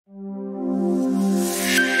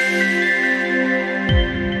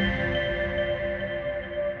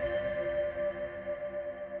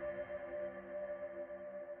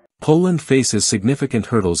Poland faces significant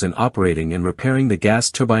hurdles in operating and repairing the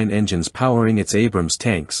gas turbine engines powering its Abrams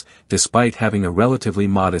tanks, despite having a relatively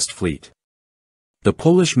modest fleet. The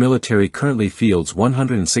Polish military currently fields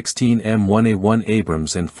 116 M1A1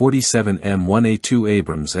 Abrams and 47 M1A2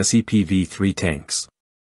 Abrams SEPV-3 tanks.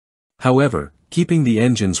 However, keeping the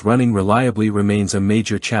engines running reliably remains a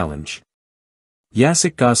major challenge.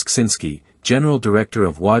 Jacek Gosksinski, General Director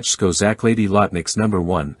of Wojsko Zakłady Lotnicze No.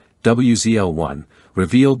 1, WZL-1,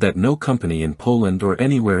 revealed that no company in Poland or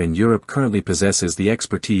anywhere in Europe currently possesses the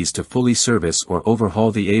expertise to fully service or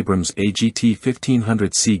overhaul the Abrams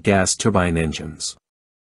AGT-1500C gas turbine engines.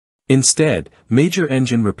 Instead, major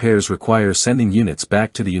engine repairs require sending units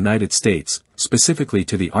back to the United States, specifically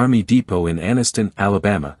to the Army Depot in Anniston,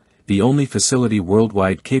 Alabama, the only facility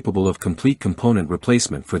worldwide capable of complete component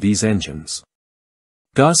replacement for these engines.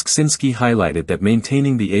 Gosksinski highlighted that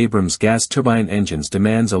maintaining the Abrams gas turbine engines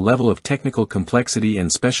demands a level of technical complexity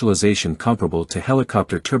and specialization comparable to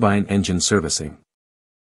helicopter turbine engine servicing.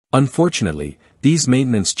 Unfortunately, these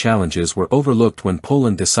maintenance challenges were overlooked when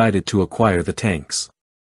Poland decided to acquire the tanks.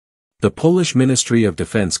 The Polish Ministry of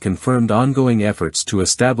Defense confirmed ongoing efforts to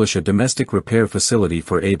establish a domestic repair facility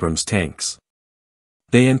for Abrams tanks.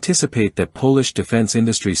 They anticipate that Polish defense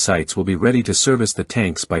industry sites will be ready to service the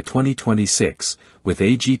tanks by 2026, with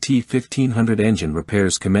AGT-1500 engine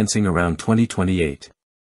repairs commencing around 2028.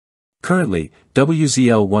 Currently,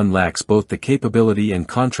 WZL-1 lacks both the capability and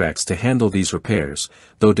contracts to handle these repairs,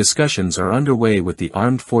 though discussions are underway with the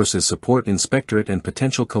Armed Forces Support Inspectorate and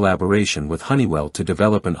potential collaboration with Honeywell to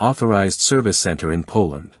develop an authorized service center in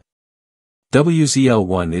Poland.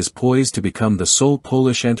 WZL-1 is poised to become the sole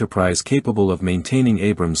Polish enterprise capable of maintaining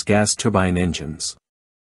Abrams gas turbine engines.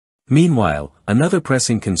 Meanwhile, another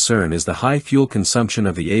pressing concern is the high fuel consumption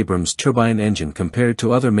of the Abrams turbine engine compared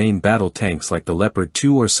to other main battle tanks like the Leopard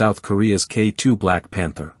 2 or South Korea's K-2 Black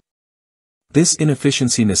Panther. This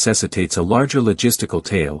inefficiency necessitates a larger logistical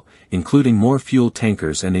tail, including more fuel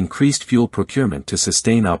tankers and increased fuel procurement to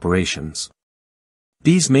sustain operations.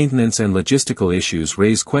 These maintenance and logistical issues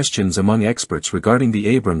raise questions among experts regarding the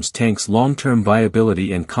Abrams tank's long-term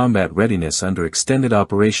viability and combat readiness under extended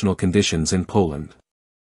operational conditions in Poland.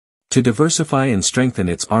 To diversify and strengthen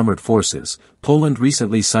its armored forces, Poland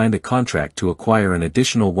recently signed a contract to acquire an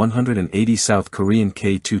additional 180 South Korean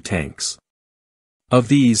K-2 tanks. Of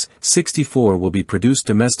these, 64 will be produced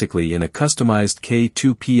domestically in a customized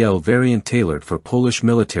K-2PL variant tailored for Polish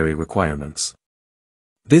military requirements.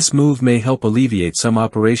 This move may help alleviate some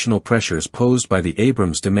operational pressures posed by the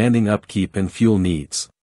Abrams demanding upkeep and fuel needs.